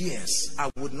many years,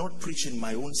 I would not preach in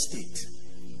my own state.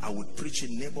 I would preach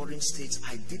in neighboring states.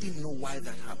 I didn't know why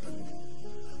that happened.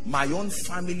 My own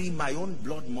family, my own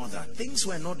blood mother, things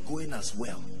were not going as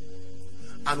well.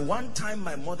 And one time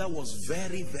my mother was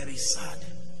very, very sad.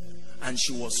 And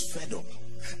she was fed up.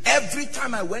 Every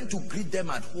time I went to greet them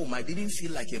at home, I didn't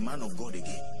feel like a man of God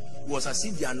again. It was as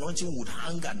if the anointing would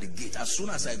hang at the gate. As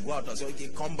soon as I go out, I say, okay,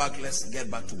 come back, let's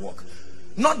get back to work.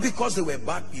 Not because they were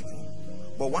bad people,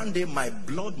 but one day my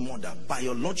blood mother,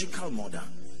 biological mother,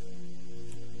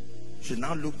 she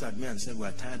now looked at me and said,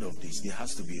 we're tired of this. There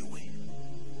has to be a way.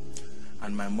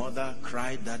 And my mother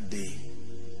cried that day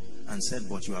and said,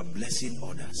 but you are blessing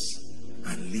others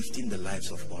and lifting the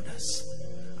lives of others.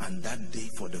 And that day,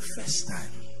 for the first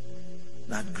time,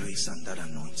 that grace and that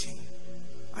anointing,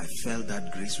 I felt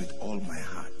that grace with all my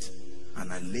heart.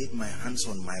 And I laid my hands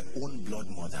on my own blood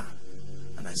mother.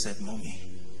 And I said, Mommy,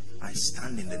 I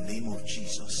stand in the name of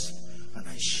Jesus and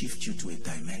I shift you to a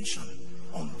dimension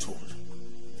untold.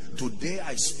 Today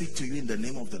I speak to you in the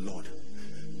name of the Lord.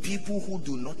 People who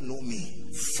do not know me,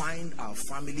 find our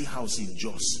family house in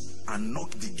Jos and knock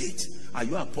the gate. Are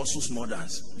you apostles'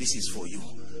 mothers? This is for you.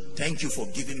 Thank you for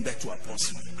giving birth to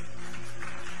apostle.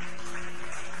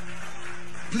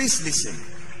 Please listen.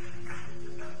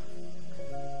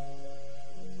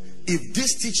 If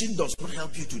this teaching does not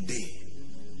help you today,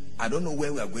 I don't know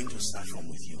where we are going to start from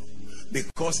with you.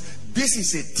 Because this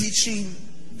is a teaching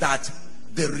that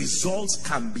the results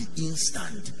can be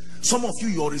instant. Some of you,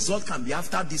 your result can be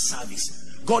after this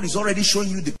service. God is already showing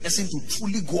you the person to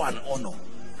truly go and honor.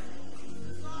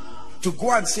 To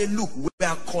go and say, look, we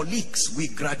are colleagues, we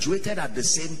graduated at the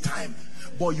same time,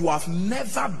 but you have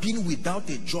never been without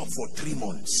a job for 3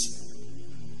 months.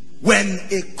 When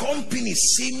a company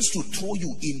seems to throw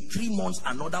you, in 3 months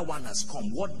another one has come,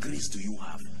 what grace do you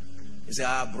have? You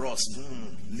say, bros,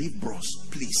 leave bros,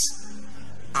 please.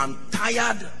 I'm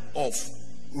tired of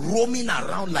roaming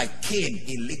around like Cain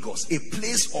in Lagos, a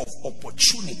place of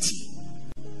opportunity.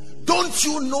 Don't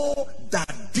you know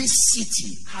that this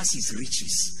city has its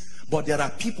riches, but there are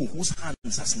people whose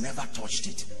hands has never touched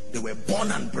it? They were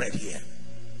born and bred here.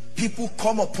 People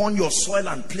come upon your soil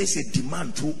and place a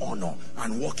demand through honor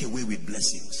and walk away with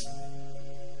blessings.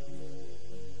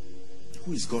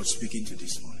 Who is God speaking to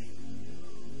this morning?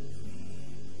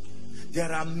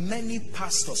 There are many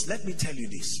pastors. Let me tell you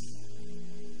this.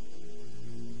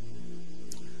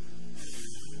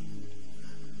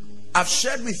 I've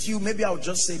shared with you, maybe I'll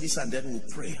just say this and then we'll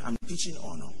pray. I'm teaching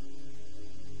honor.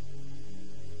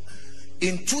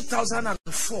 In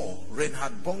 2004,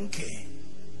 Reinhard Bonnke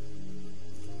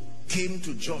came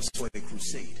to Jos for a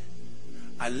crusade.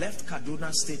 I left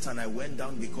Kaduna State and I went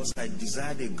down because I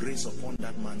desired a grace upon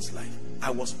that man's life. I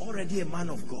was already a man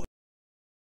of God.